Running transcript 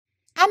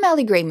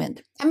I'm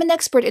GREYMOND. I'm an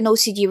expert in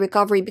OCD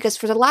recovery because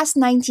for the last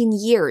 19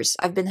 years,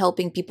 I've been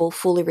helping people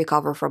fully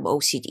recover from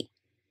OCD.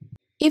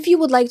 If you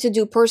would like to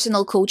do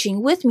personal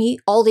coaching with me,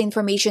 all the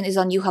information is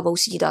on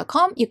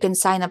youhaveocd.com. You can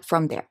sign up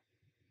from there.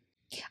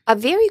 A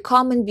very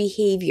common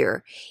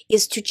behavior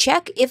is to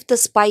check if the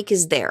spike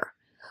is there.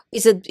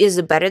 Is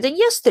it better than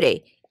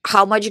yesterday?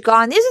 How much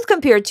gone is it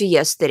compared to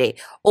yesterday?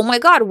 Oh my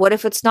God, what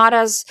if it's not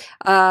as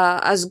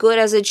good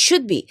as it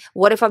should be?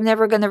 What if I'm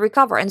never going to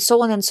recover? And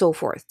so on and so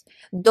forth.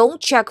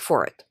 Don't check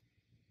for it.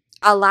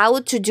 Allow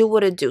it to do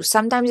what it do.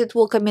 Sometimes it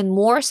will come in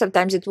more,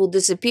 sometimes it will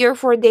disappear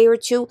for a day or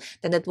two,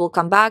 then it will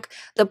come back.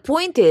 The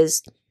point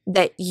is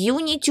that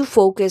you need to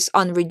focus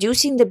on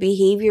reducing the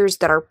behaviors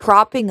that are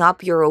propping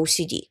up your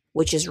OCD,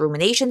 which is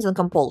ruminations and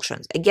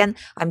compulsions. Again,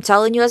 I'm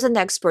telling you as an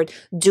expert,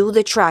 do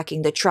the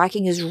tracking. The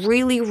tracking is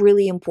really,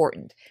 really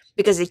important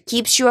because it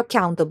keeps you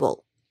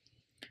accountable.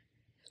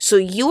 So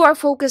you are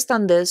focused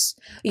on this.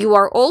 You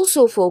are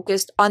also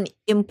focused on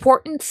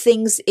important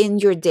things in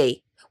your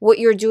day, what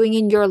you're doing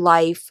in your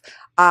life,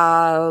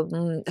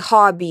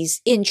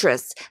 hobbies,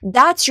 interests.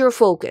 That's your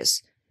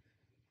focus.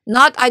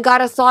 Not, I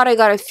got a thought, I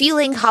got a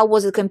feeling, how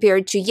was it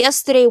compared to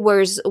yesterday?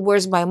 Where's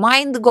my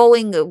mind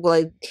going?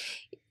 Like,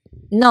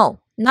 no,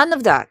 none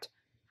of that.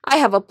 I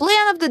have a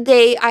plan of the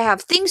day. I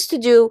have things to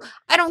do.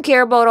 I don't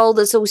care about all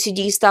this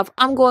OCD stuff.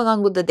 I'm going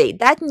on with the day.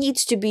 That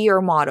needs to be your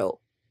motto.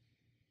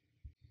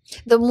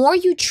 The more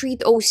you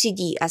treat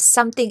OCD as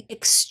something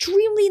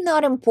extremely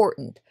not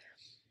important,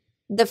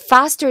 the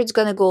faster it's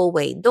going to go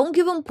away. Don't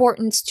give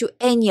importance to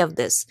any of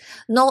this.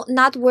 No,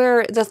 not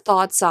where the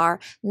thoughts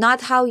are,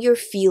 not how you're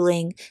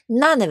feeling,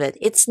 none of it.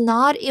 It's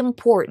not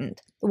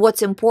important.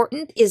 What's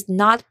important is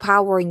not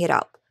powering it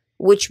up,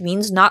 which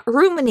means not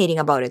ruminating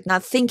about it,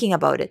 not thinking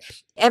about it.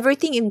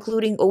 Everything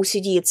including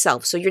OCD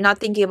itself. So you're not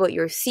thinking about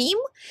your theme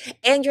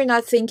and you're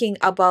not thinking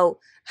about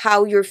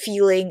how you're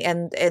feeling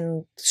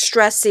and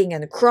stressing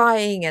and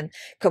crying and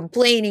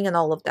complaining and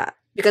all of that.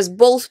 Because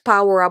both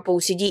power up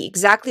OCD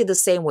exactly the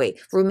same way.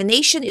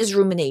 Rumination is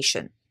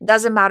rumination.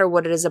 Doesn't matter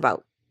what it is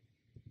about.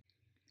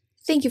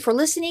 Thank you for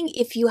listening.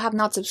 If you have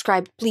not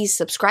subscribed, please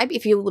subscribe.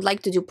 If you would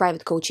like to do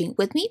private coaching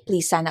with me,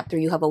 please sign up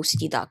through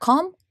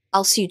youhaveocd.com.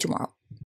 I'll see you tomorrow.